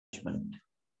management.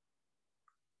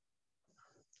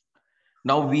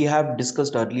 Now, we have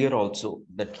discussed earlier also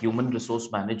that human resource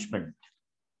management,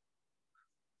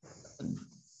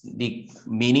 the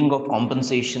meaning of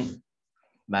compensation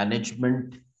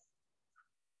management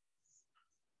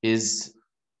is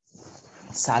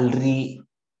salary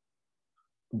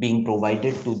being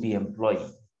provided to the employee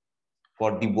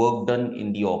for the work done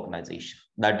in the organization.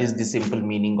 That is the simple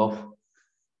meaning of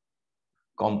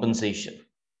compensation.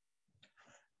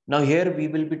 Now, here we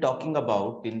will be talking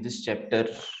about in this chapter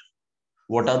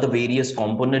what are the various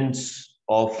components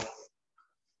of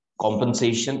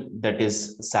compensation, that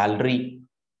is salary.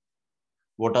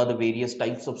 What are the various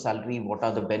types of salary? What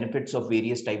are the benefits of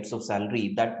various types of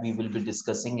salary? That we will be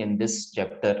discussing in this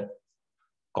chapter,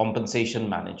 compensation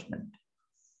management.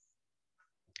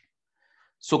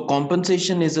 So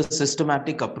compensation is a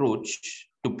systematic approach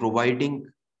to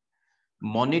providing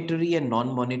monetary and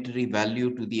non-monetary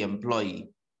value to the employee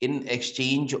in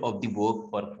exchange of the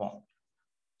work performed.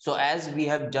 So as we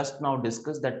have just now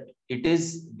discussed, that it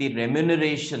is the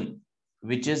remuneration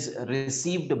which is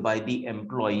received by the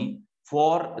employee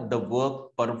for the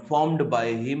work performed by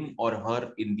him or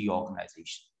her in the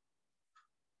organization.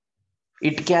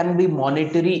 It can be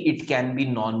monetary, it can be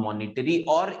non-monetary,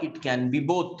 or it can be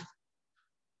both.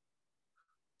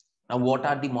 Now, what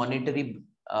are the monetary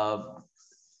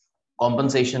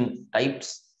compensation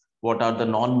types? What are the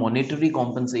non-monetary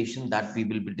compensation that we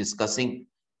will be discussing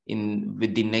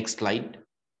with the next slide?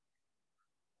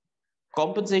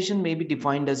 Compensation may be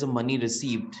defined as a money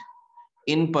received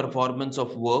in performance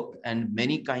of work and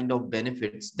many kind of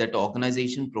benefits that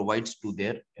organization provides to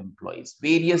their employees.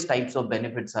 Various types of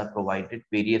benefits are provided,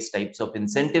 various types of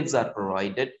incentives are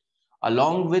provided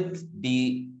along with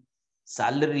the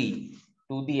salary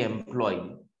to the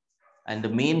employee. And the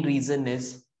main reason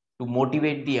is to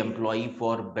motivate the employee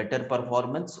for better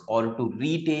performance or to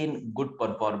retain good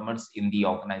performance in the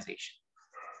organization.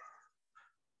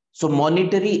 So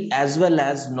monetary as well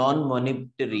as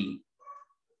non-monetary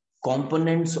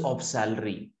components of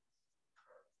salary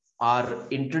are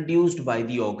introduced by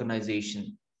the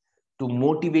organization to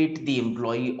motivate the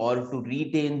employee or to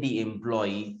retain the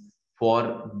employee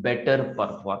for better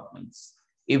performance.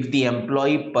 If the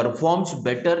employee performs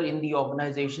better in the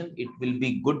organization, it will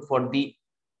be good for the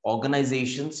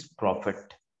organization's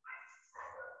profit.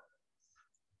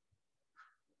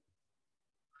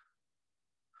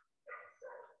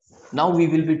 Now we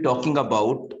will be talking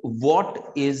about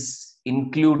what is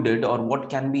included or what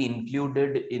can be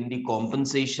included in the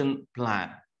compensation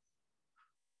plan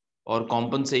or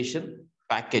compensation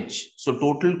package. So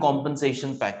total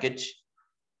compensation package,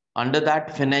 under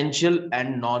that financial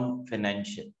and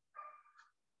non-financial.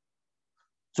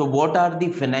 So what are the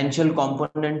financial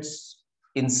components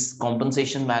in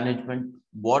compensation management?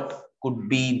 What could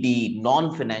be the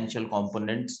non-financial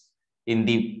components in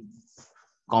the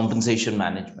compensation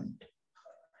management?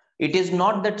 It is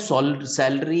not that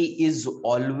salary is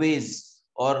always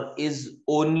or is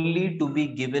only to be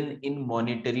given in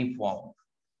monetary form.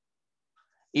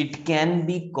 It can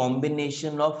be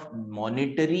combination of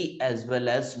monetary as well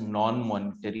as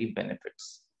non-monetary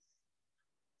benefits.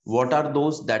 What are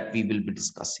those that we will be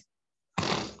discussing?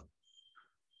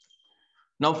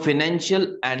 Now,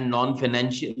 financial and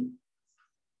non-financial.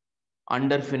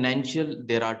 Under financial,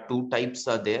 there are two types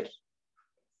are there.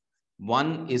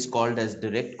 One is called as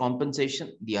direct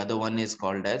compensation. The other one is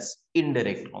called as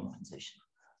indirect compensation.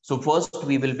 So first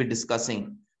we will be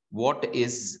discussing what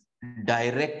is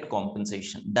direct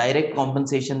compensation. Direct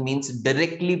compensation means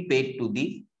directly paid to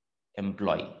the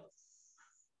employee.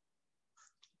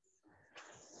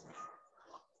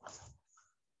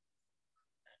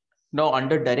 Now,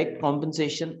 under direct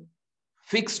compensation,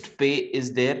 fixed pay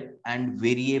is there and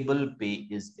variable pay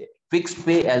is there. Fixed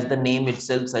pay, as the name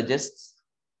itself suggests,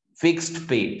 fixed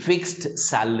pay, fixed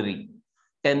salary,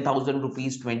 10,000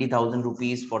 rupees, 20,000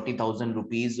 rupees, 40,000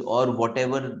 rupees, or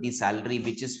whatever the salary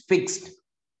which is fixed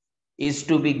is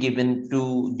to be given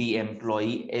to the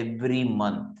employee every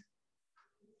month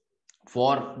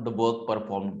for the work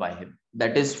performed by him.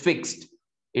 That is fixed.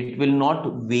 It will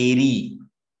not vary.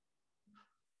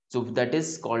 So that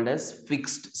is called as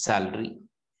fixed salary.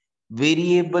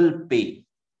 Variable pay.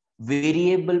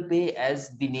 Variable pay,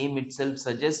 as the name itself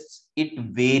suggests, it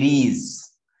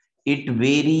varies. It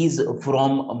varies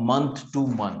from month to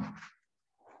month.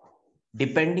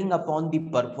 Depending upon the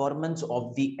performance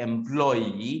of the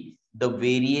employee, the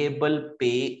variable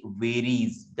pay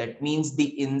varies. That means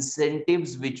the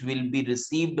incentives which will be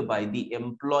received by the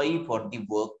employee for the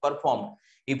work performed.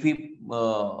 If he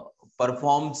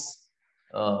performs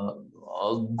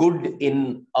good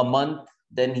in a month,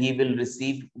 then he will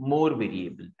receive more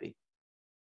variable pay.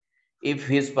 If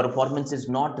his performance is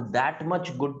not that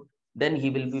much good, then he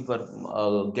will be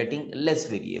getting less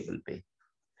variable pay.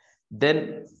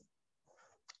 Then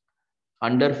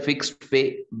under fixed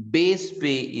pay, base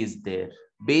pay is there.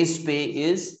 Base pay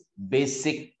is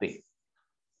basic pay.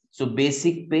 So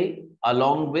basic pay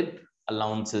along with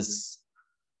allowances.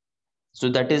 So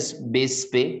that is base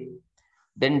pay.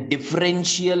 Then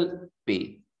differential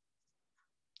pay.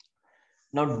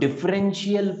 Now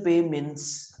differential pay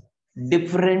means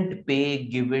different pay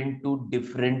given to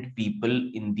different people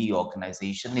in the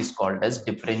organization is called as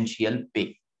differential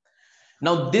pay.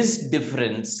 Now this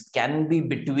difference can be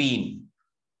between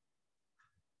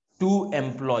two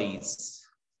employees.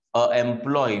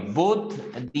 Both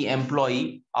the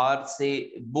employee are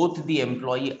say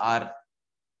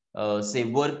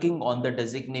working on the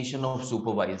designation of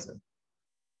supervisor,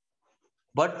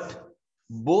 but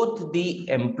both the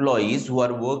employees who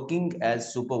are working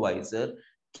as supervisor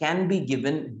can be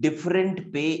given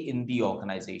different pay in the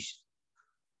organization.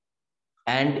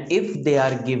 And if they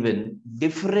are given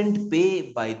different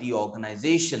pay by the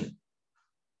organization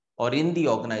or in the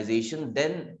organization,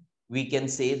 then we can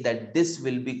say that this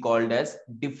will be called as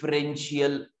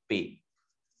differential pay.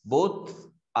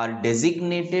 Both are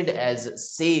designated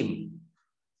as same,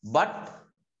 but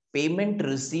payment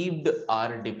received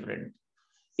are different.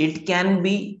 It can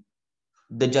be,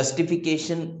 the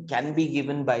justification can be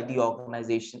given by the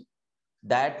organization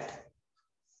that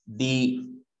the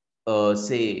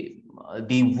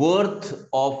the worth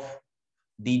of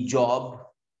the job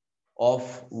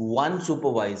of one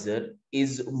supervisor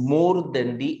is more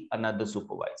than the another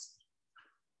supervisor,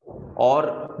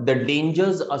 or the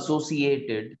dangers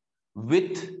associated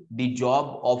with the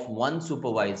job of one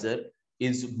supervisor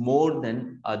is more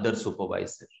than other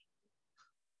supervisor,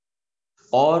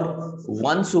 or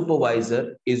one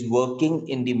supervisor is working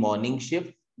in the morning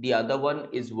shift, the other one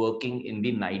is working in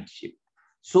the night shift.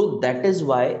 So that is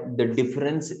why the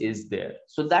difference is there.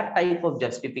 So that type of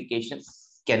justification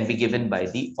can be given by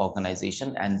the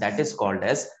organization, and that is called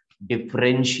as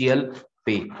differential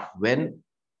pay.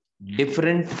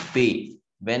 Different pay,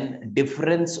 when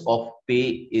difference of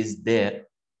pay is there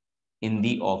in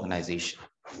the organization.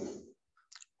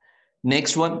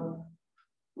 Next one,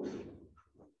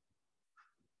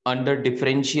 under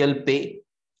differential pay,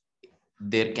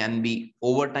 there can be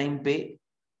overtime pay,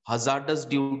 hazardous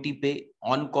duty pay,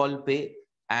 on-call pay,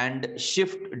 and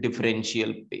shift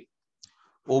differential pay.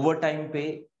 Overtime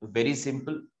pay, very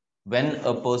simple. When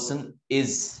a person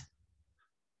is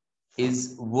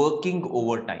working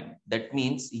overtime, that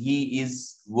means he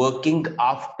is working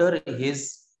after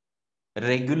his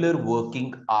regular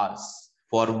working hours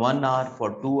for 1 hour,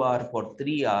 for 2 hour, for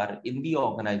 3 hour in the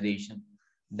organization,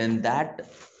 then that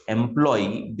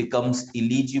employee becomes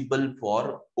eligible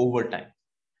for overtime.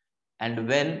 And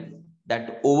when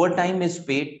that overtime is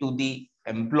paid to the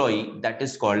employee, that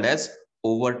is called as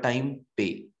overtime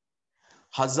pay.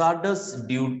 Hazardous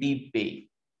duty pay,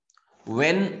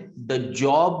 when the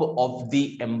job of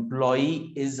the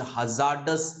employee is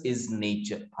hazardous is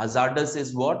nature. Hazardous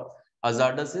is what?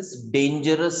 Hazardous is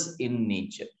dangerous in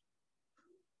nature.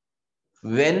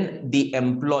 When the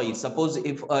employee, suppose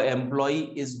if an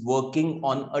employee is working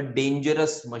on a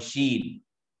dangerous machine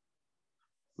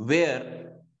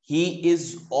where he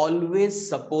is always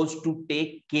supposed to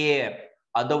take care,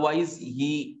 otherwise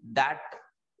his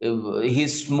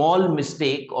small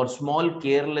mistake or small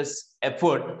careless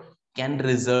effort can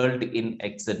result in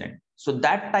accident. So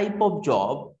that type of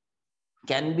job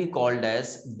can be called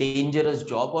as dangerous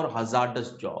job or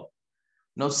hazardous job.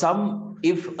 Now,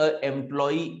 if an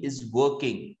employee is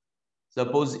working,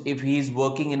 suppose if he is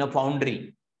working in a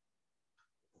foundry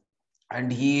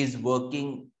and he is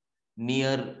working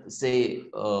near, say,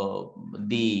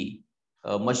 the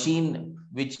machine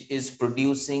which is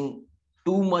producing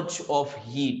too much of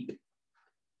heat.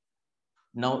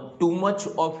 Now, too much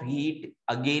of heat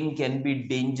again can be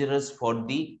dangerous for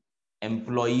the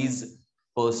employee's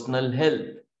personal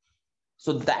health.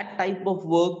 So that type of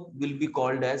work will be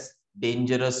called as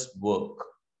dangerous work.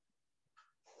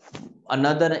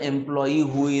 Another employee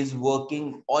who is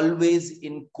working always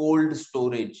in cold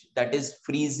storage, that is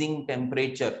freezing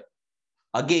temperature.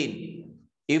 Again,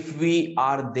 if we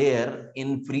are there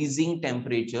in freezing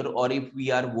temperature, or if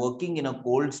we are working in a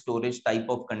cold storage type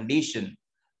of condition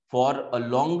for a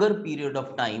longer period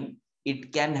of time,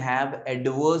 it can have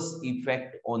adverse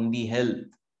effect on the health.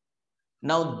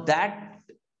 Now that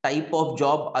type of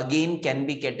job again can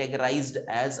be categorized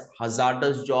as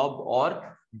hazardous job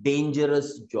or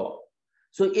dangerous job.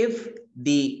 So if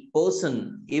the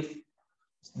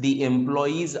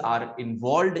employees are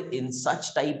involved in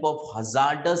such type of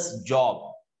hazardous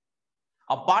job,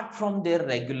 apart from their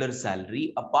regular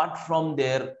salary, apart from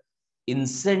their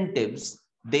incentives,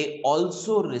 they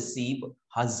also receive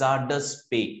hazardous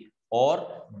pay or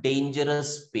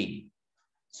dangerous pay.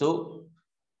 So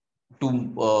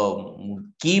to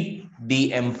keep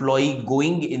the employee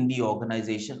going in the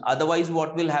organization. Otherwise,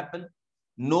 what will happen?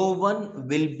 No one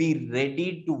will be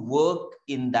ready to work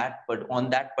in that, but on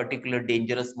that particular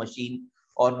dangerous machine,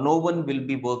 or no one will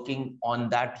be working on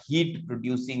that heat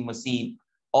producing machine,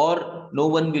 or no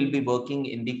one will be working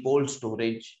in the cold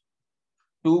storage.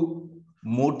 To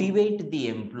motivate the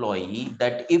employee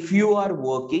that if you are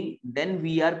working, then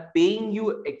we are paying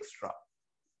you extra.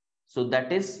 So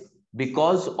that is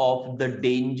because of the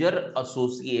danger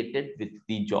associated with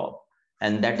the job,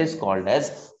 and that is called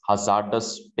as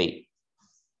hazardous pay.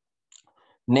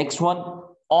 Next one,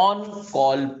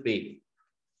 on-call pay.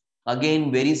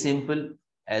 Again, very simple,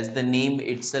 as the name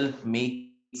itself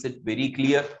makes it very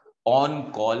clear,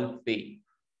 on-call pay.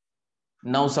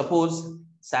 Now, suppose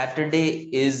Saturday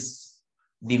is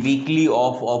the weekly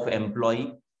off of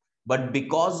employee, but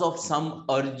because of some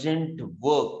urgent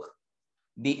work,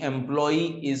 the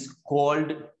employee is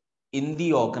called in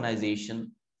the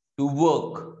organization to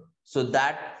work. So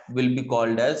that will be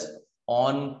called as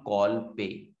on-call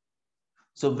pay.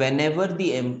 So whenever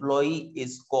the employee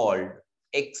is called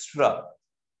extra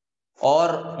or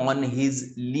on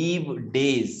his leave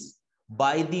days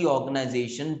by the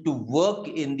organization to work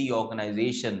in the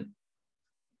organization,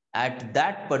 at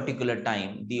that particular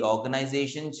time, the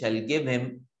organization shall give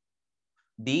him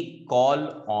the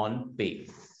call on pay.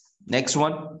 Next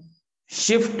one,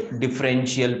 shift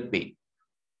differential pay.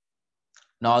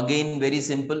 Now again, very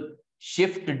simple.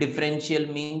 Shift differential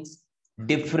means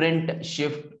different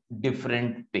shift,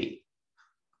 different pay.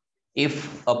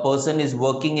 If a person is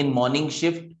working in morning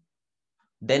shift,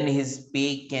 then his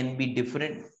pay can be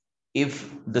different.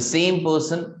 If the same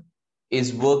person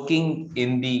is working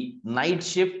in the night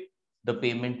shift, the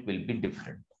payment will be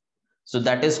different. So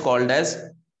that is called as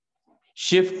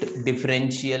shift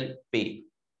differential pay.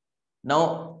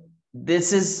 Now, there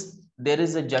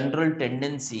is a general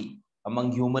tendency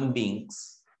among human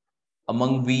beings,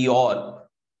 among we all,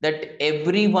 that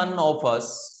every one of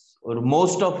us or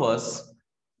most of us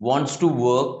wants to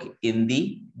work in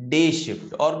the day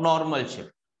shift or normal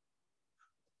shift.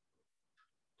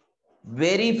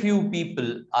 Very few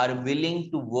people are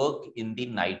willing to work in the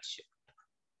night shift.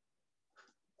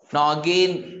 Now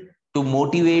again, to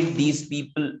motivate these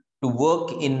people to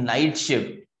work in night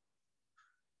shift,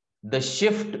 the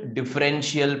shift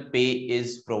differential pay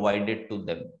is provided to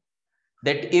them.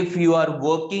 That if you are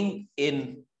working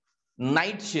in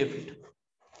night shift,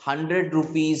 100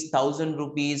 rupees, 1000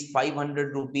 rupees,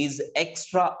 500 rupees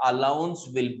extra allowance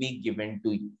will be given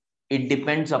to you. It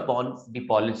depends upon the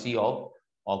policy of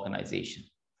organization.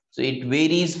 So it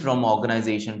varies from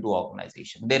organization to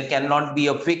organization. There cannot be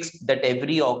a fixed that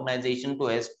every organization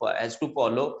has to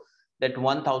follow that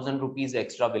 1000 rupees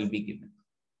extra will be given.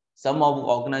 Some of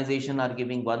organization are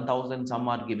giving 1000, some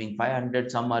are giving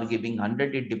 500, some are giving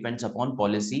 100. It depends upon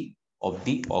policy of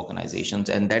the organizations,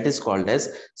 and that is called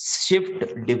as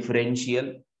shift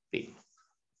differential pay.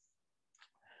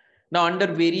 Now, under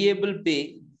variable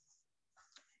pay,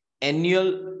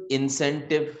 annual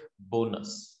incentive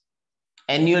bonus.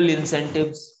 Annual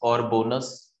incentives or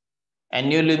bonus.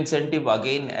 Annual incentive,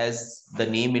 again, as the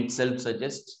name itself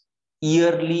suggests,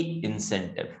 yearly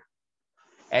incentive.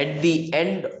 At the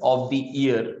end of the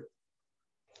year,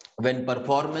 when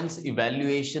performance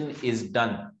evaluation is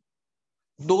done,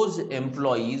 those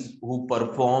employees who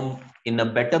perform in a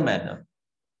better manner,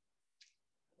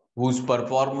 whose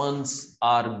performance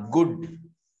are good,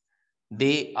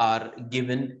 they are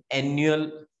given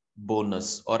annual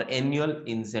bonus or annual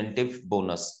incentive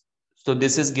bonus. So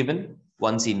this is given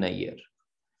once in a year.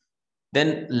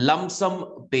 Then lump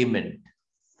sum payment.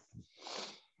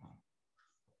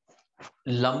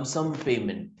 Lump sum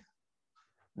payment.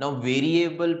 Now,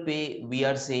 variable pay, we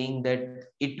are saying that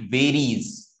it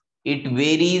varies. It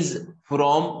varies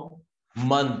from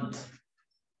month.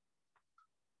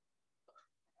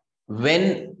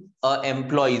 When an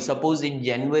employee, suppose in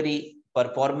January,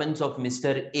 performance of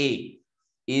Mr. A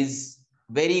is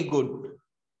very good,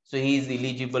 so he is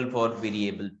eligible for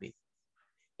variable pay.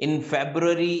 In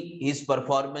February, his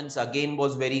performance again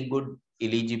was very good,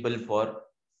 eligible for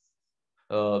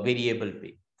variable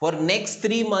pay. For next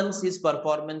 3 months, his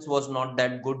performance was not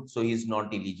that good, so he is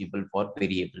not eligible for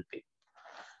variable pay.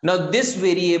 Now, this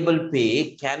variable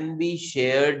pay can be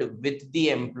shared with the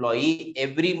employee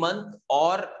every month,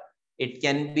 or it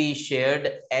can be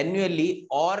shared annually,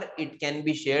 or it can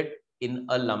be shared in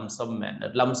a lump sum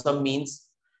manner. Lump sum means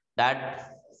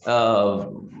that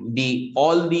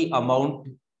all the amount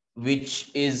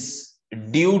which is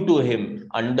due to him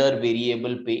under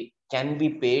variable pay can be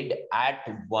paid at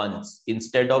once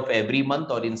instead of every month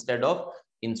or instead of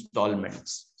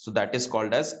installments. So that is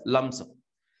called as lump sum.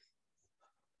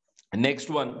 Next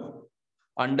one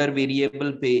under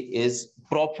variable pay is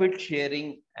profit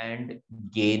sharing and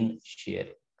gain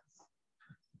sharing.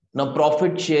 Now,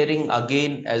 profit sharing,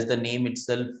 again, as the name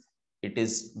itself, it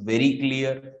is very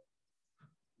clear.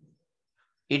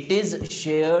 It is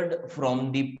shared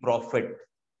from the profit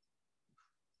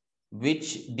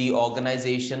which the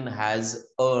organization has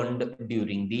earned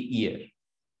during the year.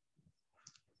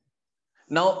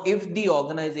 Now, if the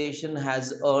organization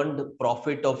has earned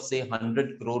profit of say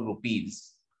 100 crore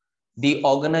rupees, the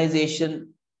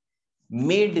organization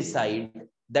may decide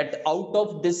that out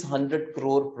of this 100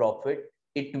 crore profit,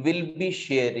 it will be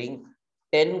sharing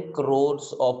 10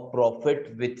 crores of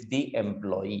profit with the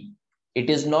employee. It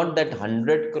is not that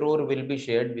 100 crore will be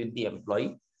shared with the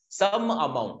employee. Some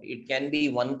amount, it can be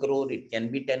 1 crore, it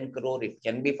can be 10 crore, it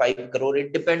can be 5 crore.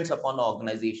 It depends upon the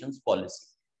organization's policy.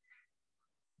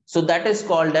 So that is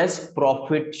called as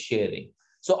profit sharing.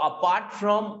 So apart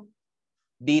from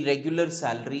the regular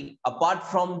salary, apart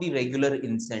from the regular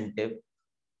incentive,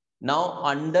 now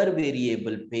under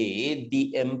variable pay,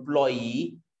 the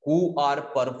employee who are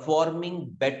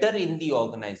performing better in the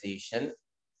organization,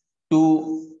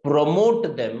 to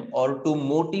promote them or to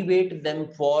motivate them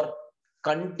for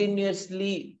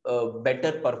continuously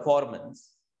better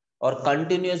performance or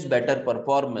continuous better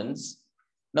performance.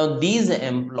 Now these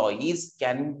employees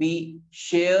can be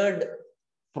shared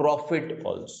profit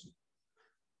also.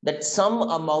 That some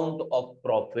amount of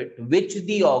profit which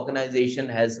the organization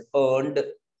has earned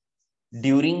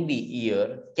during the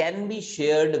year can be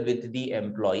shared with the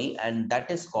employee, and that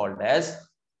is called as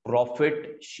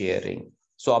profit sharing.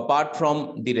 So apart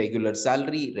from the regular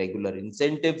salary, regular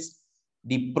incentives,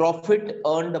 the profit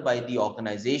earned by the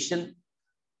organization,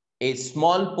 a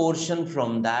small portion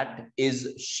from that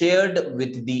is shared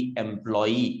with the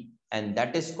employee, and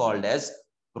that is called as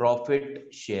profit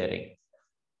sharing.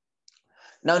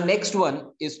 Now, next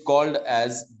one is called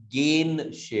as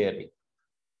gain sharing.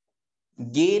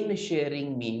 Gain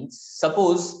sharing means,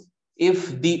 suppose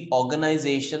if the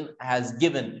organization has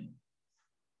given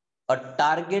a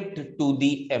target to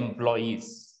the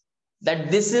employees, that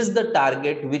this is the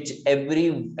target which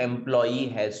every employee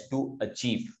has to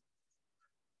achieve.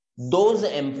 Those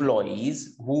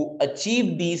employees who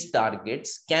achieve these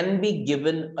targets can be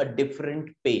given a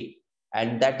different pay,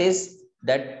 and that is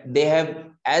that they have,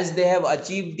 as they have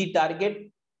achieved the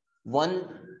target, one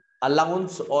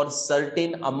allowance or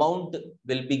certain amount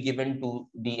will be given to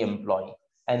the employee,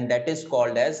 and that is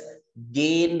called as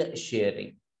gain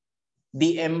sharing.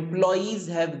 The employees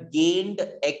have gained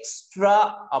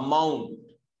extra amount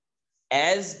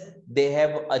as they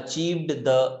have achieved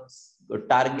the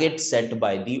target set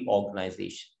by the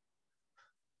organization.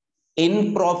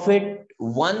 In profit,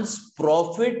 once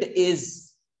profit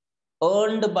is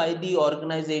earned by the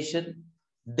organization,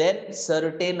 then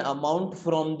certain amount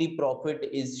from the profit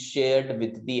is shared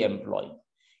with the employee.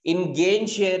 In gain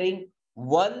sharing,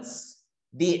 once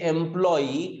the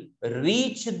employee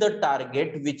reach the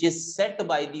target which is set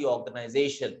by the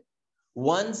organization,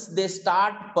 once they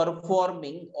start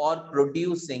performing or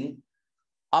producing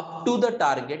up to the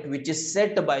target which is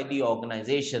set by the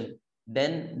organization,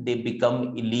 then they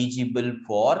become eligible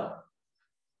for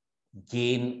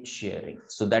gain sharing.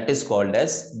 So that is called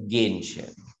as gain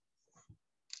sharing.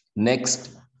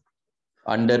 Next,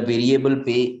 under variable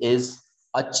pay is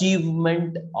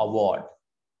achievement award.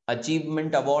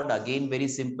 Achievement award, again, very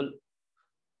simple.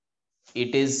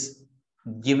 It is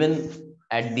given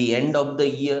at the end of the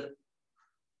year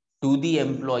to the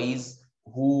employees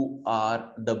who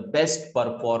are the best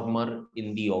performer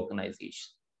in the organization.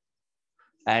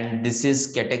 And this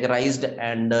is categorized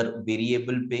under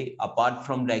variable pay. Apart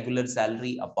from regular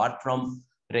salary, apart from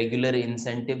regular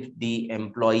incentive, the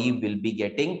employee will be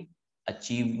getting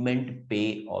achievement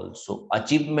pay also.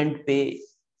 Achievement pay,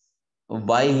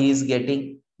 why he is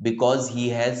getting? Because he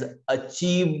has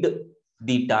achieved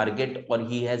the target, or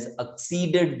he has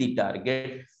exceeded the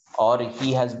target, or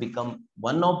he has become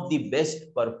one of the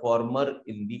best performer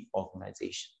in the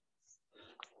organization.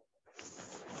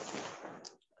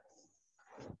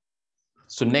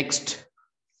 So next,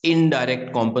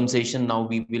 indirect compensation. Now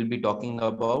we will be talking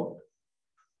about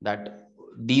that.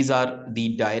 These are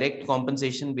the direct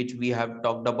compensation which we have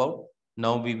talked about.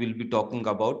 Now we will be talking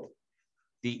about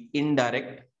the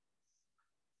indirect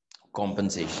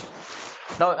compensation.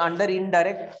 Now under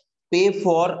indirect, pay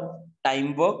for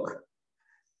time work,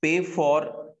 pay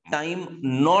for time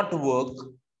not work,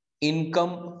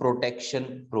 income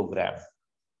protection program.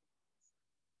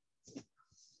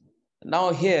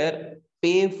 Now here,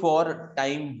 pay for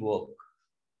time work.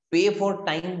 Pay for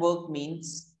time work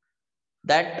means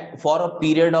that for a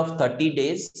period of 30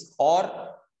 days or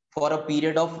for a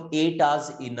period of 8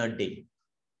 hours in a day,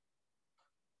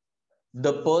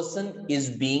 the person is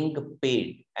being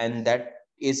paid, and that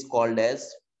is called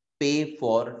as pay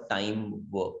for time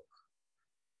work.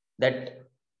 That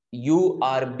you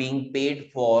are being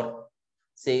paid for,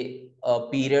 say, a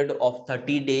period of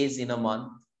 30 days in a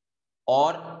month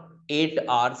or 8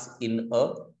 hours in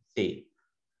a day.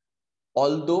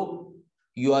 Although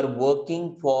you are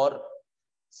working for,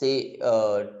 say,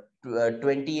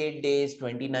 28 days,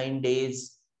 29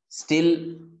 days,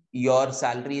 still your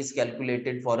salary is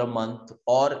calculated for a month.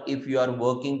 Or if you are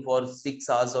working for 6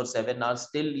 hours or 7 hours,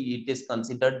 still it is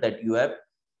considered that you have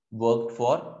worked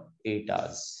for 8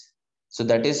 hours. So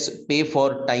that is pay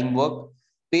for time work.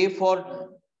 Pay for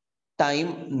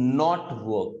time not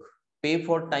work. Pay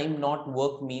for time not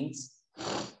work means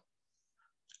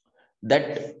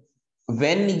that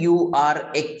when you are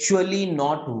actually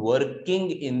not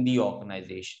working in the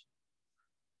organization,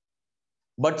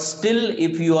 but still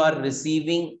if you are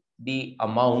receiving the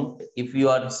amount, if you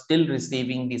are still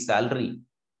receiving the salary,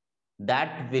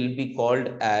 that will be called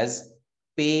as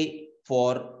pay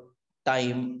for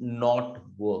time not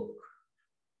work.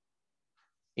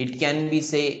 It can be,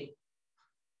 say,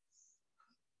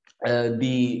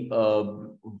 the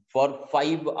for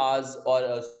 5 hours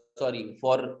or sorry,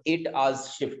 for 8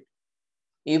 hours shift.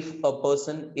 If a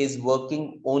person is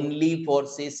working only for,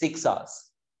 say, 6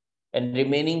 hours and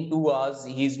remaining 2 hours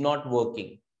he is not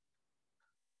working,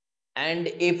 and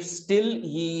if still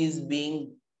he is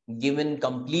being given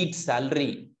complete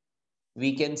salary,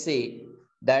 we can say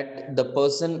that the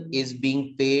person is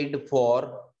being paid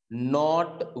for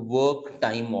not work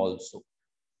time also.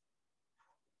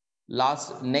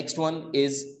 Next one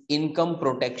is income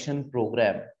protection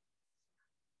program.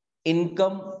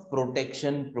 Income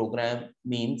protection program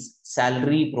means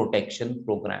salary protection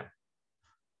program.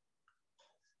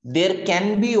 There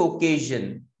can be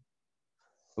occasion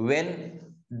when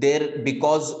there,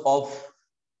 because of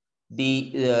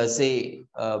the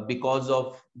because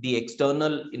of the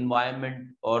external environment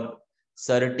or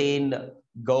certain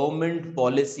government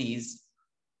policies,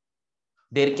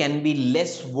 there can be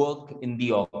less work in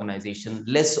the organization,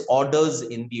 less orders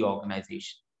in the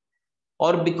organization,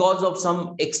 or because of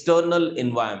some external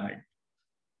environment.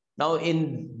 Now,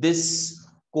 in this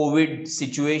COVID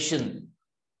situation,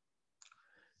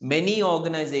 many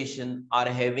organizations are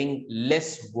having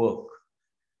less work.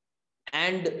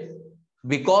 And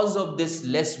because of this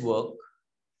less work,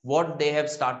 what they have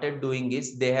started doing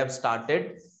is they have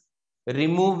started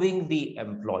removing the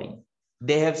employee.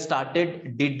 They have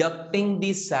started deducting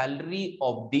the salary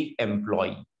of the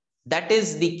employee. That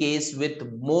is the case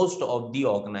with most of the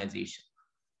organization.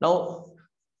 Now,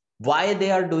 why they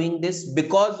are doing this?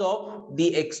 Because of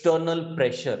the external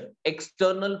pressure.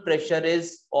 External pressure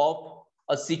is of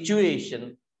a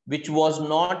situation which was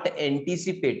not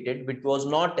anticipated, which was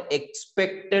not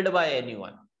expected by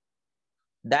anyone,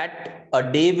 that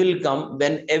a day will come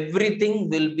when everything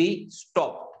will be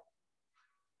stopped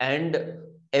and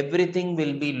everything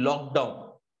will be locked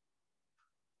down.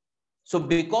 So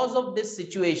because of this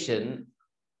situation,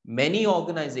 many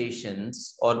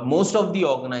organizations or most of the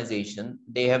organization,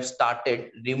 they have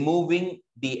started removing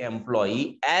the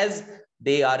employee as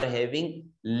they are having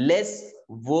less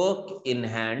work in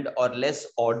hand or less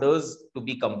orders to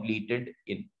be completed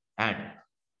in hand.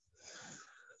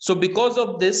 So because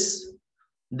of this,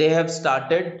 they have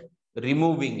started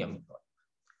removing employees.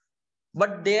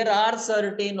 But there are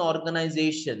certain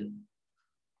organizations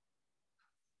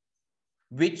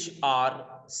which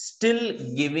are still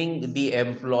giving the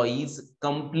employees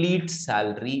complete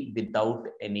salary without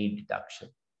any deduction.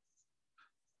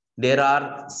 There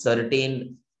are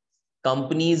certain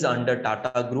companies under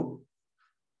Tata Group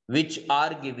which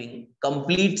are giving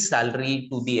complete salary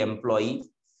to the employee.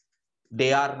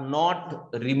 They are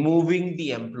not removing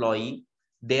the employee.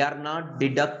 They are not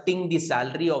deducting the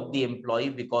salary of the employee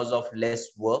because of less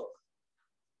work.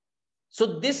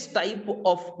 So this type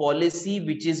of policy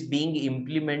which is being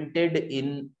implemented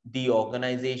in the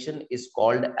organization is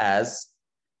called as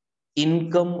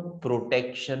income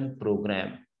protection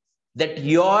program. That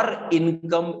your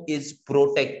income is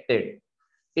protected.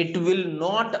 It will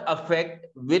not affect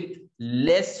with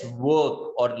less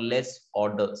work or less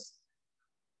orders.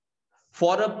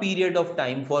 For a period of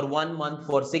time, for 1 month,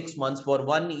 for 6 months, for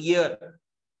 1 year,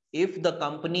 if the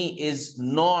company is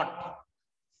not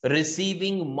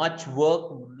receiving much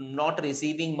work, not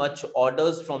receiving much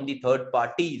orders from the third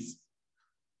parties,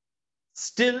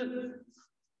 still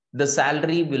the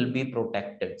salary will be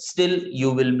protected. Still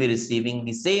you will be receiving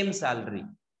the same salary,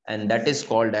 and that is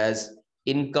called as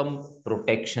income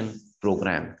protection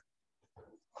program.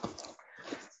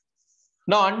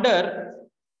 Now under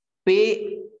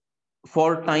pay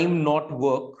for time not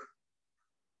work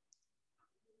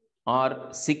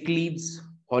are sick leaves,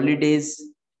 holidays,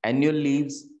 annual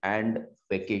leaves, and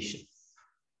vacation.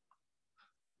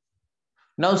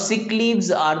 Now sick leaves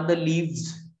are the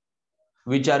leaves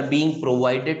which are being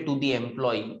provided to the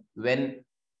employee when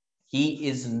he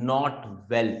is not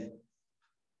well.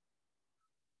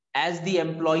 As the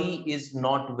employee is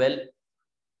not well,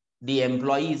 the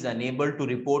employee is unable to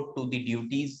report to the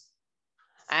duties,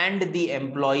 and the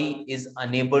employee is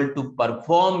unable to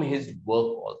perform his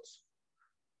work also.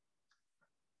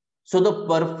 So the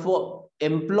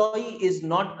employee is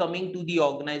not coming to the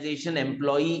organization,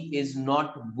 employee is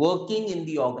not working in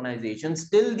the organization,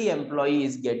 still the employee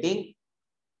is getting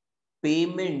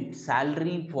payment,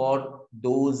 salary for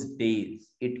those days.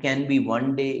 It can be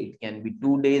 1 day, it can be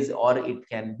 2 days, or it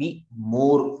can be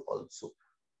more also.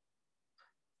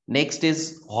 Next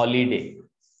is holiday.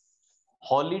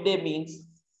 Holiday means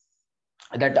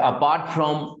that apart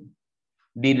from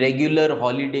the regular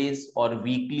holidays or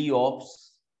weekly offs,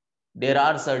 there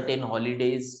are certain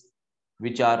holidays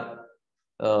which are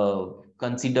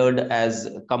considered as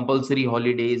compulsory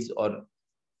holidays, or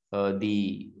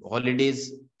the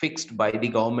holidays fixed by the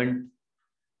government,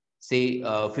 say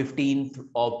 15th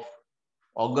of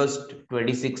August,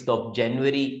 26th of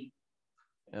January,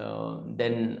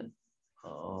 then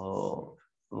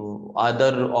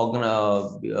other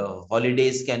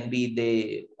holidays can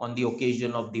be on the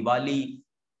occasion of Diwali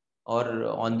or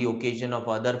on the occasion of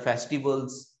other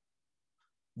festivals.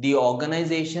 The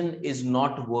organization is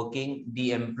not working,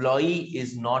 the employee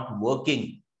is not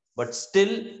working, but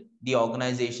still the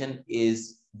organization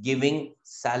is giving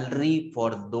salary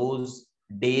for those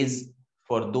days,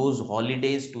 for those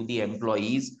holidays to the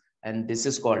employees, and this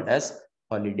is called as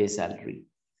holiday salary.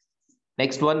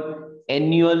 Next one,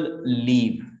 annual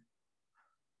leave.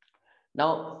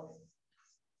 Now,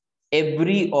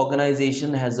 every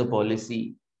organization has a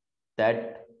policy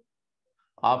that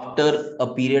after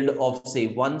a period of, say,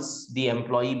 once the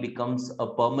employee becomes a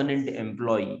permanent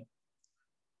employee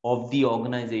of the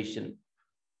organization,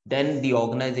 then the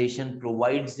organization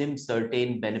provides him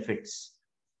certain benefits.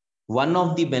 One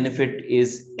of the benefit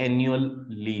is annual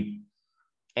leave.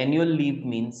 Annual leave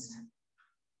means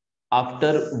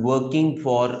after working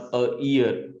for a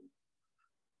year,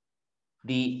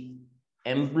 the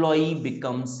employee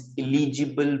becomes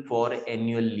eligible for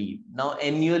annual leave. Now,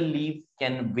 annual leave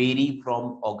can vary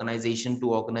from organization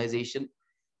to organization.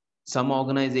 Some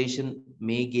organization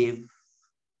may give,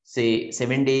 say,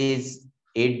 7 days,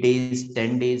 8 days,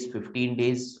 10 days, 15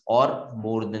 days, or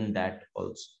more than that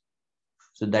also.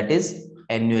 So that is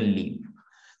annual leave.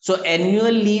 So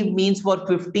annual leave means for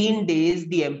 15 days,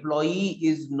 the employee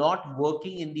is not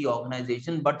working in the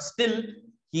organization, but still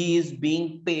he is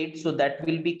being paid. So that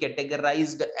will be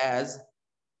categorized as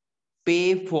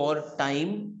pay for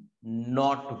time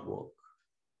not work.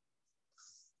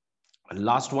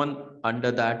 Last one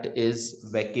under that is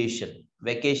vacation.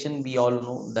 Vacation, we all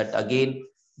know that again,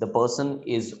 the person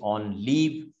is on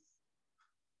leave,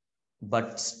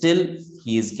 but still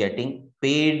he is getting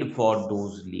paid for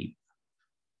those leave.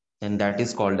 And that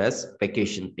is called as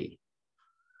vacation pay.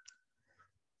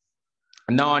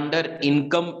 Now under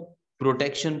income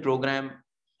protection program,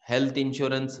 health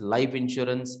insurance, life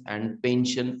insurance, and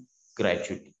pension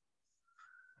gratuity.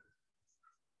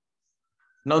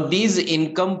 Now these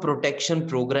income protection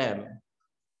program,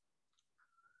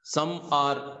 some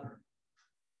are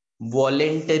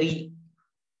voluntarily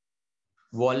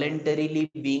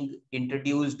being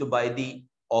introduced by the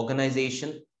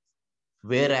organization,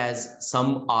 whereas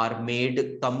some are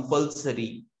made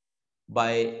compulsory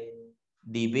by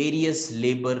the various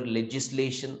labor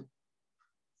legislation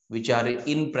which are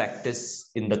in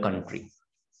practice in the country.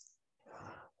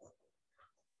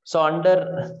 So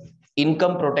under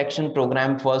income protection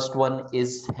program, first one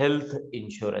is health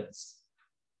insurance.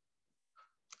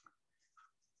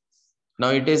 Now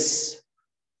it is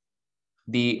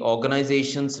the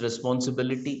organization's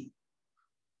responsibility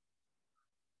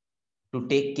to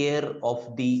take care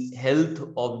of the health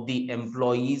of the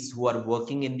employees who are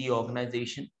working in the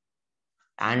organization,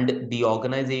 and the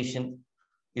organization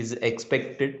is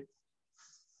expected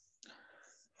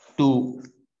to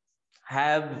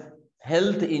have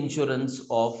health insurance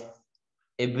of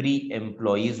every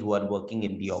employees who are working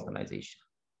in the organization.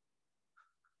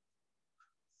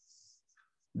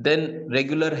 Then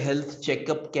regular health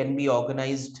checkup can be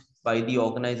organized by the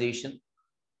organization.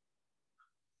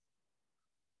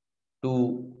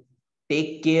 to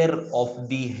take care of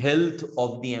the health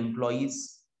of the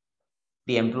employees.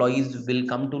 The employees will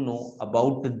come to know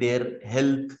about their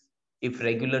health if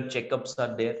regular checkups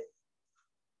are there.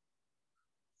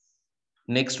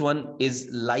 Next one is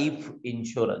life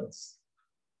insurance.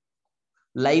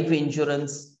 Life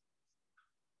insurance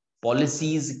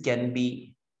policies can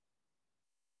be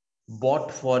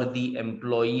bought for the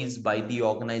employees by the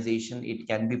organization. It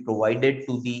can be provided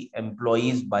to the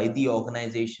employees by the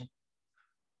organization.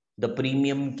 The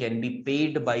premium can be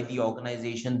paid by the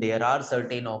organization. There are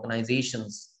certain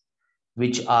organizations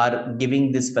which are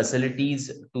giving these facilities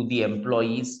to the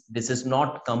employees. This is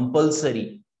not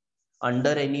compulsory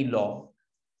under any law,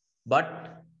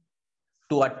 but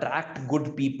to attract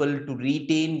good people, to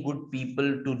retain good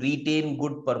people, to retain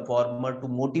good performer, to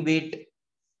motivate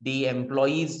the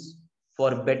employees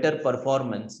for better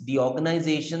performance, the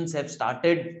organizations have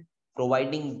started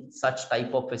providing such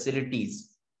type of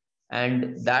facilities,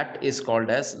 and that is called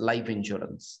as life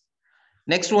insurance.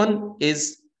 Next one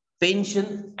is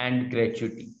pension and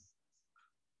gratuity.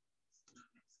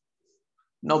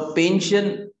 Now,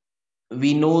 pension,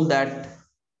 we know that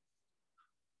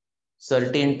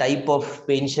certain type of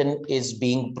pension is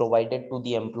being provided to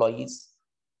the employees.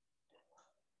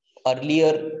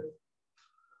 Earlier,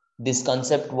 this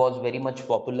concept was very much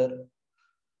popular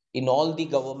in all the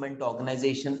government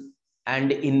organization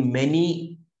and in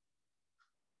many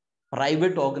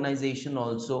private organization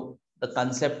also. The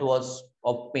concept was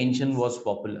of pension was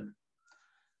popular.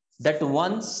 That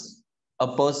once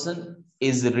a person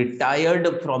is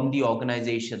retired from the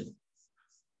organization,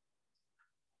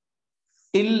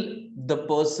 till the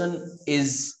person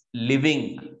is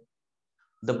living,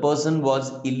 the person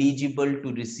was eligible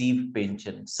to receive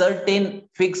pension, certain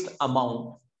fixed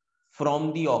amount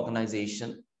from the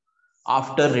organization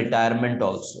after retirement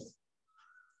also.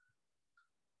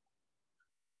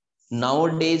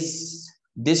 Nowadays,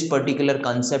 this particular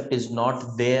concept is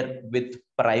not there with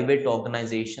private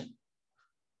organization,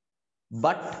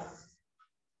 but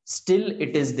still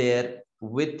it is there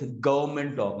with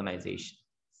government organization.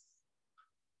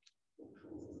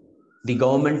 The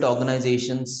government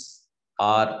organizations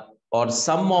are, or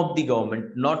some of the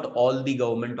government, not all the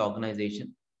government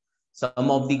organization,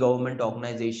 some of the government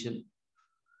organization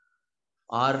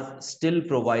are still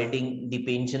providing the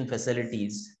pension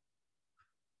facilities.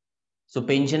 So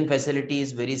pension facility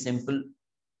is very simple.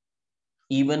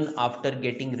 Even after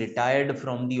getting retired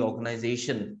from the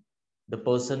organization, the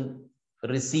person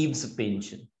receives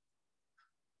pension.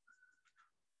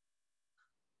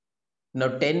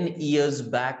 Now, 10 years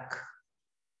back,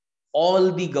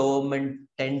 all the government,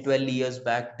 10-12 years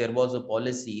back, there was a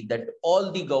policy that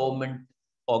all the government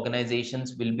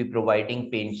organizations will be providing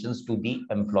pensions to the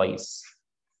employees.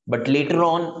 But later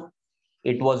on,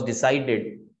 it was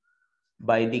decided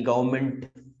by the government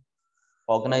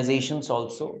organizations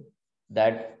also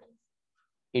that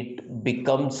it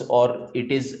becomes, or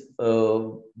it is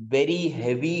very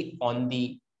heavy on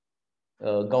the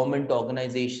government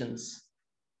organizations,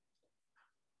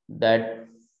 that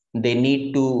they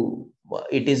need to,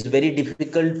 it is very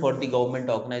difficult for the government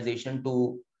organization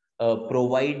to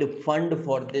provide fund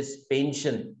for this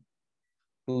pension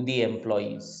to the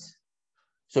employees.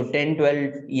 So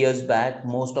 10-12 years back,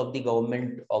 most of the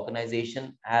government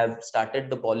organization have started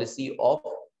the policy of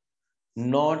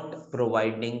not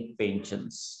providing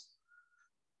pensions.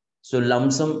 So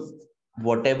lump sum,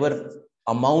 whatever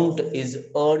amount is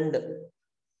earned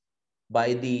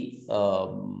by the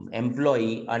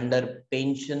employee under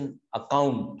pension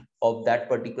account of that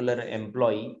particular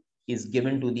employee is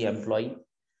given to the employee,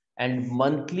 and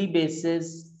monthly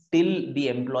basis till the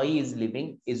employee is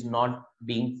living is not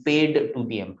being paid to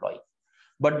the employee.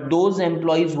 But those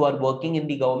employees who are working in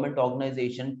the government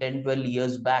organization 10-12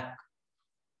 years back,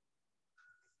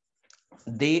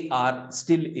 they are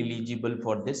still eligible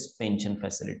for this pension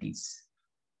facilities.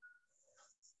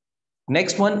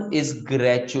 Next one is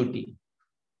gratuity.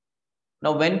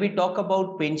 Now, when we talk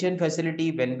about pension facility,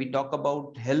 when we talk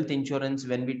about health insurance,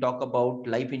 when we talk about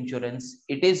life insurance,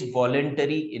 it is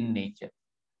voluntary in nature.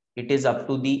 It is up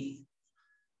to the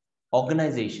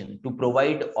organization to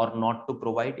provide or not to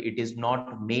provide. It is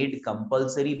not made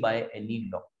compulsory by any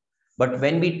law. But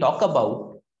when we talk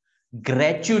about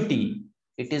gratuity,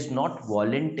 it is not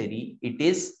voluntary, it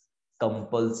is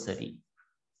compulsory.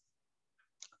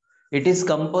 It is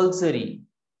compulsory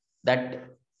that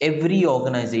every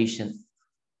organization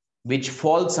which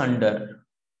falls under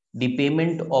the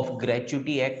Payment of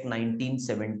Gratuity Act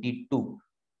 1972.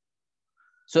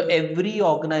 So every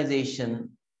organization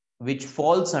which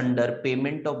falls under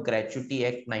Payment of Gratuity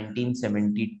Act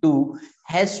 1972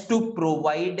 has to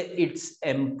provide its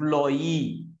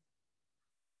employee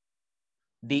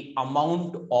the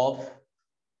amount of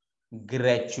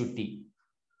gratuity.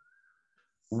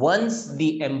 Once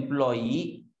the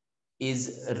employee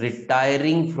is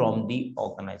retiring from the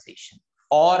organization,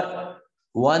 or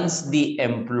once the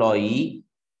employee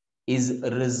is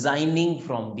resigning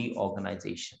from the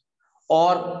organization,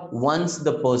 or once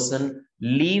the person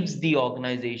leaves the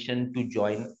organization to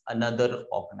join another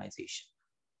organization,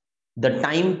 the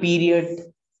time period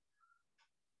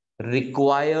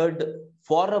required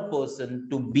for a person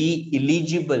to be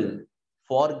eligible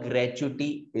for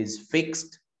gratuity is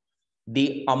fixed.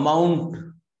 The amount,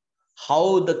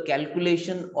 how the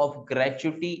calculation of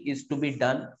gratuity is to be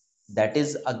done, that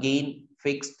is again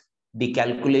fixed. The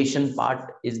calculation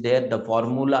part is there, the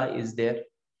formula is there.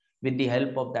 With the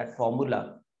help of that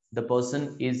formula, the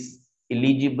person is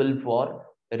eligible for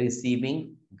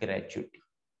receiving gratuity.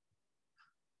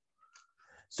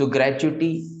 So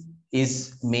gratuity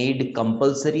is made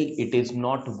compulsory. It is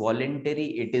not voluntary.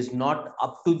 It is not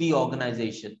up to the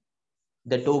organization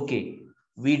that, okay,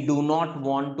 we do not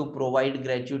want to provide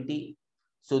gratuity.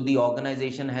 So the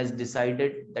organization has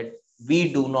decided that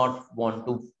we do not want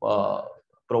to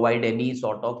provide any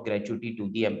sort of gratuity to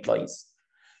the employees.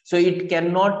 So it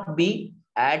cannot be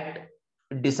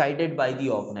decided by the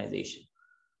organization.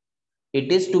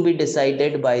 It is to be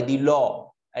decided by the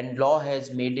law, and law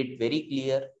has made it very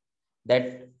clear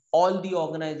that all the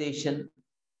organization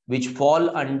which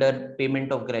fall under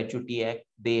Payment of Gratuity Act,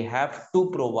 they have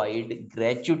to provide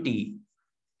gratuity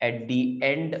at the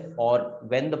end or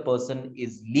when the person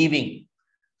is leaving.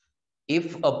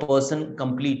 If a person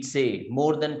completes, say,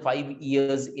 more than 5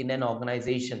 years in an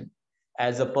organization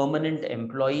as a permanent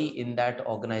employee in that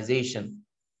organization,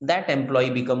 that employee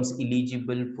becomes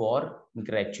eligible for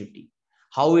gratuity.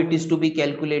 How it is to be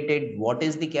calculated, what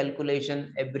is the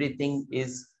calculation, everything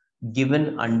is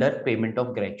given under Payment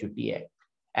of Gratuity Act.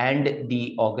 And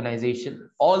the organization,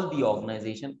 all the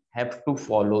organization have to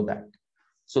follow that.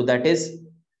 So that is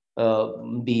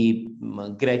the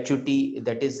gratuity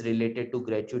that is related to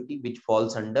gratuity, which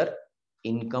falls under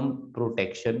income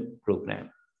protection program.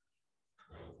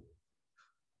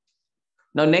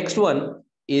 Now, next one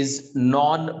is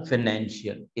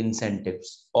non-financial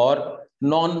incentives or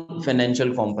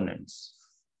non-financial components.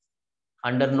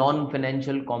 Under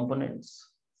non-financial components,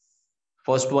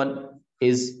 first one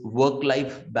is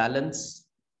work-life balance.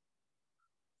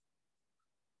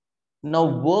 Now,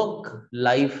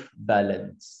 work-life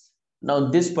balance. Now,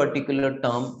 this particular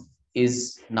term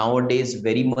is nowadays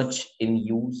very much in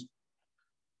use.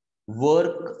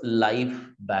 Work-life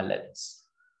balance.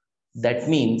 That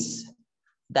means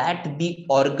that the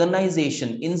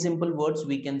organization, in simple words,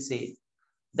 we can say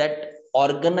that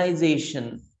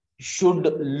organization should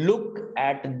look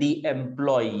at the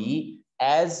employee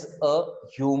as a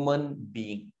human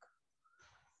being.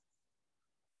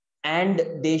 And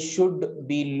they should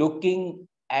be looking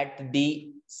at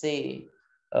the, say,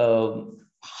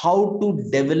 how to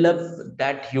develop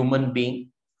that human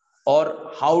being,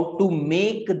 or how to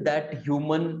make that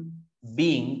human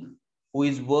being who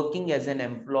is working as an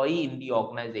employee in the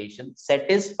organization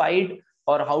satisfied,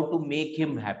 or how to make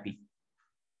him happy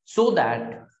so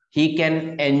that he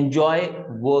can enjoy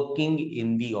working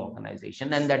in the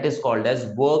organization. And that is called as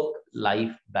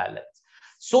work-life balance,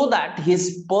 so that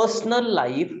his personal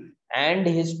life and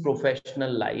his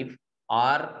professional life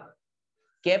are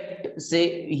kept.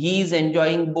 Say, he is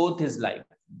enjoying both his life,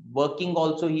 working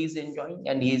also he is enjoying,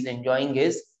 and he is enjoying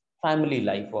his family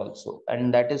life also,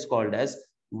 and that is called as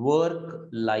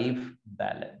work-life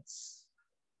balance.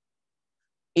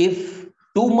 If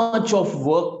too much of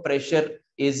work pressure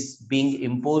is being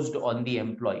imposed on the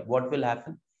employee, what will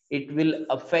happen? It will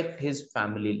affect his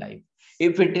family life.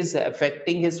 If it is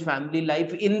affecting his family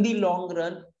life, in the long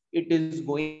run, it is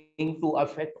going to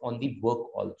affect on the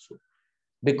work also.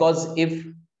 Because if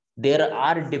there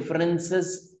are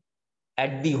differences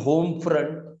at the home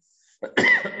front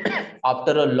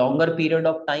after a longer period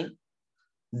of time,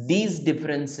 these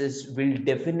differences will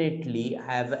definitely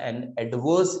have an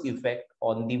adverse effect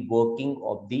on the working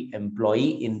of the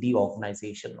employee in the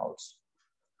organization also.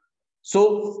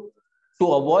 So to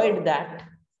avoid that,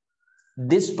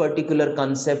 this particular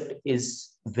concept is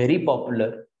very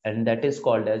popular, and that is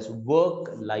called as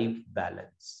work-life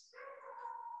balance.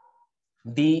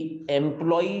 The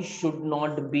employee should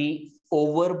not be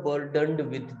overburdened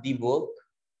with the work.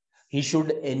 He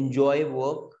should enjoy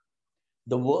work.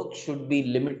 The work should be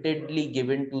limitedly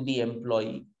given to the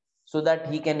employee so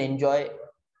that he can enjoy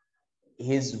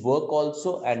his work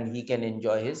also, and he can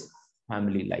enjoy his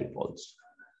family life also.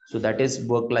 So that is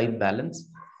work-life balance.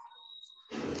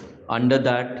 Under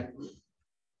that,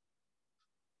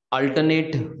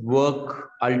 alternative work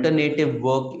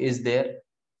is there.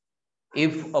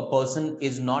 If a person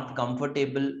is not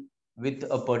comfortable with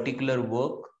a particular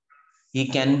work, he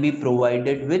can be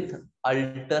provided with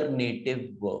alternative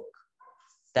work.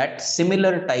 That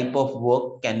similar type of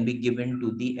work can be given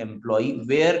to the employee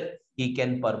where he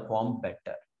can perform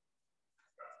better.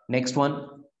 Next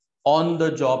one, on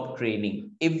the job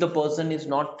training. If the person is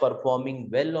not performing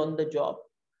well on the job,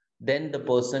 then the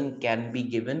person can be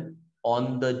given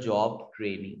on the job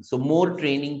training. So more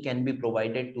training can be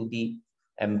provided to the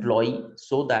employee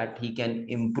so that he can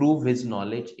improve his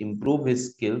knowledge, improve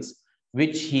his skills,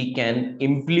 which he can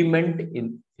implement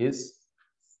in his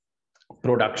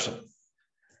production.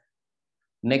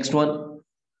 Next one,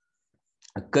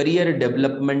 career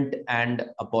development and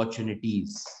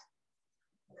opportunities.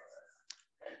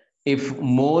 If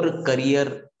more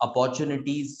career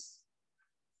opportunities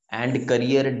and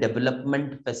career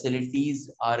development facilities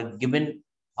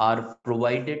are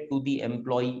provided to the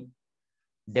employee,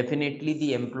 definitely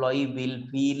the employee will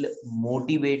feel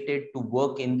motivated to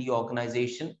work in the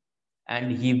organization,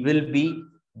 and he will be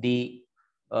the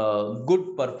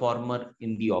good performer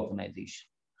in the organization.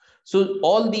 So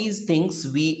all these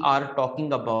things we are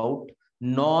talking about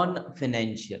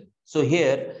non-financial. So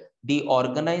here the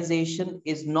organization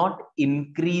is not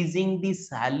increasing the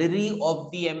salary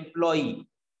of the employee,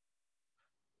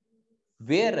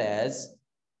 whereas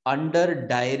under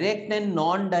direct and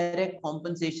non-direct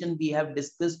compensation, we have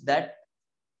discussed that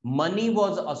money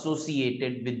was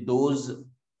associated with those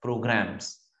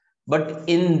programs. But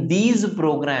in these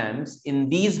programs, in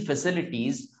these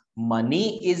facilities,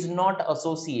 money is not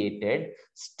associated.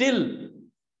 Still,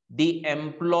 the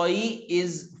employee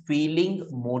is feeling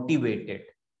motivated.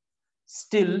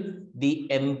 Still,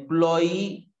 the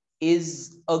employee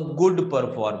is a good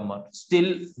performer.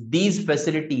 Still, these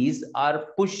facilities are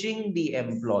pushing the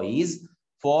employees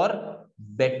for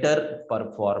better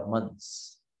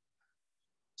performance.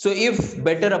 So if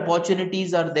better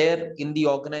opportunities are there in the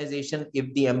organization,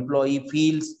 if the employee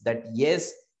feels that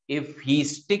yes, if he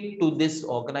stick to this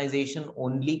organization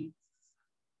only,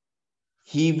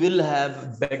 he will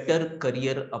have better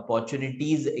career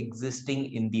opportunities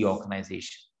existing in the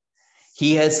organization.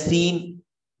 He has seen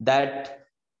that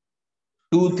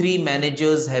 2-3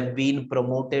 managers have been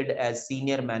promoted as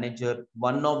senior manager.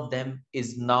 One of them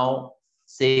is now,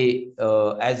 say,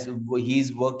 as he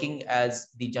is working as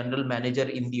the general manager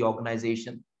in the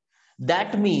organization.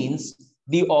 That means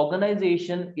the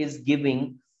organization is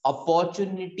giving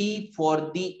opportunity for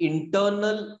the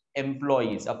internal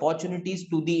employees, opportunities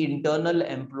to the internal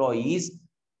employees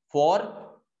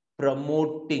for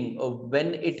promoting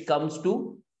when it comes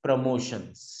to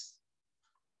promotions.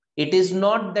 It is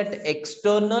not that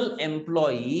external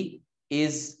employee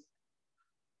is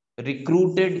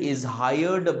recruited, is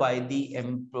hired by the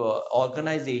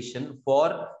organization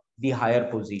for the higher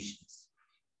positions.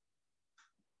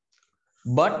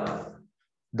 But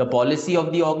the policy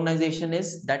of the organization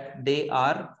is that they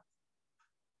are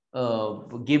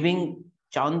giving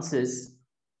chances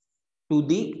to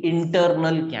the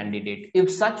internal candidate.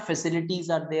 If such facilities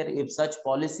are there, if such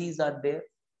policies are there,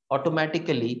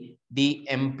 automatically the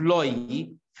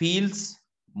employee feels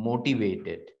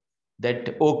motivated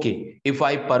that, okay, if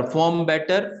I perform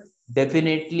better,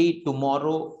 definitely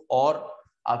tomorrow or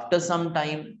after some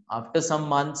time, after some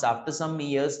months, after some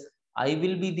years, I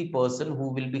will be the person who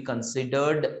will be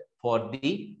considered for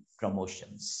the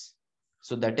promotions.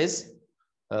 So that is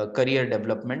career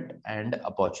development and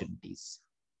opportunities.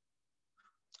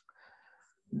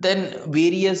 Then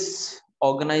various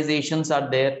organizations are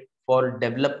there for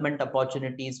development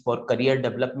opportunities, for career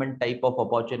development type of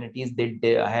opportunities.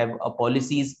 They have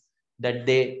policies that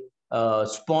they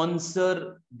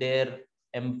sponsor their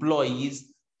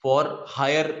employees for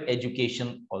higher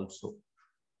education also.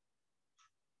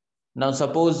 Now,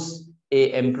 suppose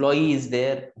a employee is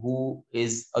there who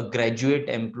is a graduate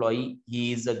employee.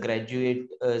 He is a graduate,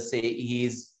 say he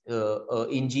is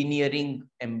engineering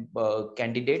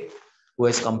candidate who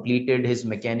has completed his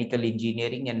mechanical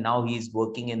engineering, and now he is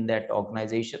working in that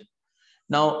organization.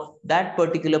 Now, that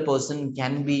particular person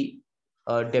can be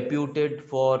deputed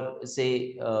for,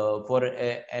 say, for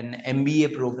an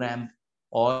MBA program,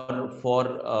 or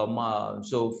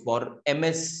for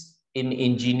MS in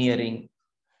engineering.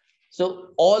 So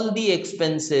all the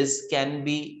expenses can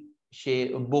be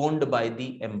borne by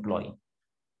the employee.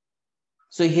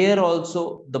 So here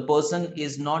also the person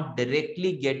is not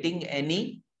directly getting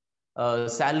any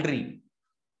salary,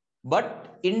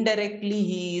 but indirectly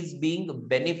he is being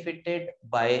benefited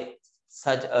by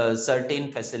such a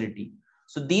certain facility.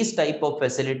 So these type of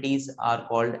facilities are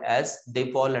called as,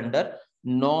 they fall under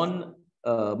non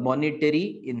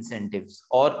monetary incentives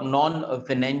or non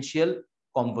financial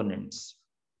components.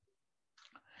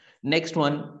 Next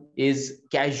one is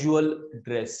casual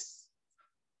dress.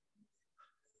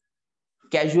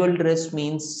 Casual dress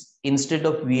means instead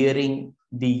of wearing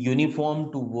the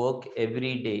uniform to work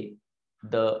every day,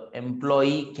 the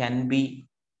employee can be,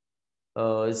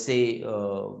 they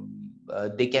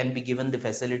can be given the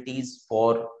facilities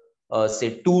for,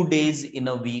 say, 2 days in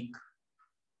a week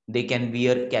they can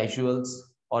wear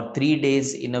casuals, or 3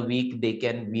 days in a week they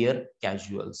can wear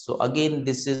casuals. So again,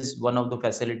 this is one of the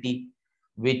facility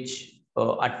which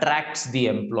attracts the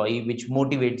employee, which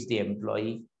motivates the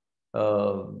employee,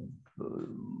 uh,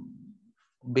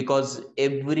 because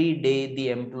every day the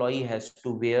employee has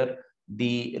to wear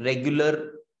the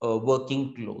regular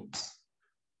working clothes.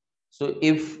 So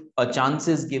if a chance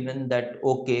is given that,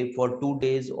 okay, for 2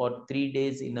 days or 3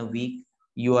 days in a week,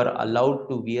 you are allowed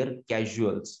to wear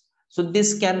casuals. So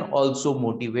this can also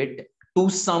motivate to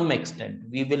some extent.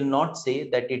 We will not say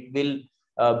that it will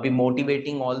be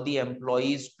motivating all the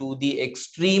employees to the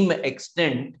extreme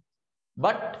extent,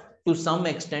 but to some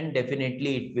extent,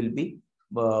 definitely it will be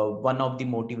one of the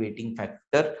motivating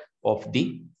factor of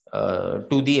the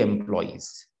to the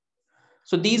employees.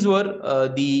 So these were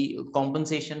the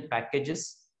compensation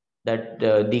packages, that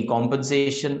the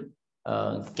compensation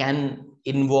can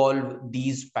involve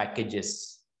these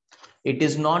packages. It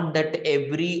is not that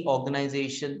every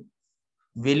organization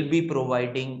will be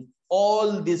providing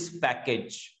all this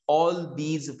package, all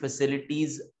these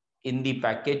facilities in the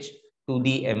package to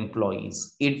the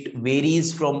employees. It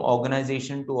varies from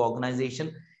organization to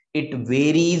organization. It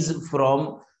varies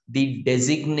from the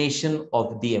designation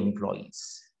of the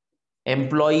employees.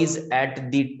 Employees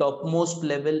at the topmost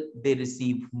level, they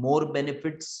receive more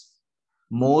benefits,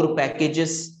 more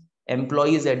packages.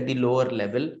 Employees at the lower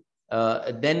level,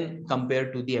 then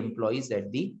compared to the employees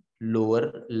at the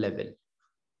lower level.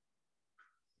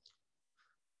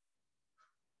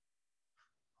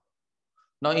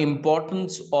 Now,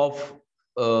 importance of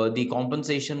the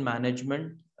compensation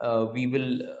management, we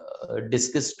will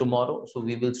discuss tomorrow. So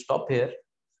we will stop here.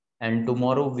 And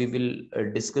tomorrow we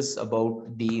will discuss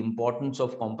about the importance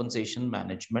of compensation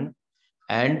management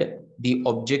and the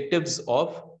objectives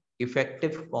of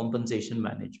effective compensation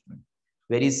management.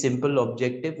 Very simple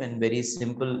objective and very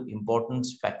simple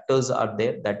importance factors are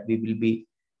there that we will be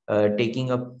taking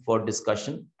up for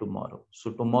discussion tomorrow.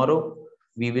 So tomorrow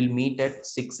we will meet at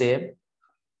 6 a.m.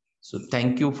 So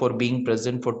thank you for being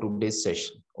present for today's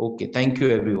session. Okay, thank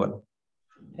you everyone.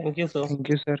 Thank you, sir. Thank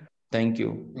you, sir. Thank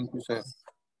you. Thank you, sir.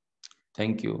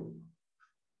 Thank you.